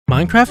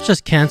Minecraft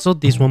just cancelled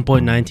these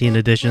 1.19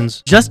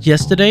 editions. Just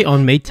yesterday,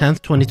 on May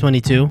 10th,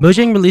 2022,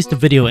 Mojang released a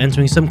video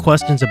answering some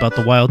questions about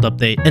the Wild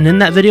update. And in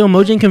that video,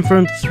 Mojang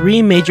confirmed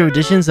 3 major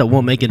additions that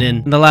won't make it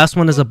in. And the last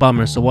one is a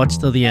bummer, so watch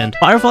till the end.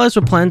 Fireflies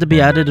were planned to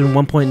be added in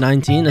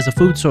 1.19 as a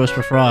food source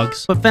for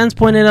frogs, but fans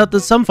pointed out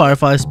that some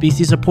firefly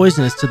species are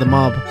poisonous to the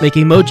mob,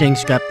 making Mojang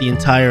scrap the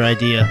entire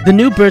idea. The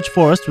new birch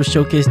forest was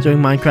showcased during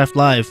Minecraft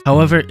Live.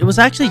 However, it was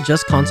actually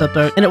just concept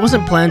art, and it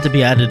wasn't planned to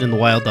be added in the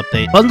Wild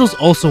update. Bundles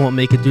also won't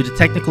make it due to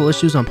technical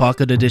issues on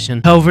Pocket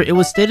Edition. However, it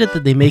was stated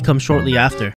that they may come shortly after.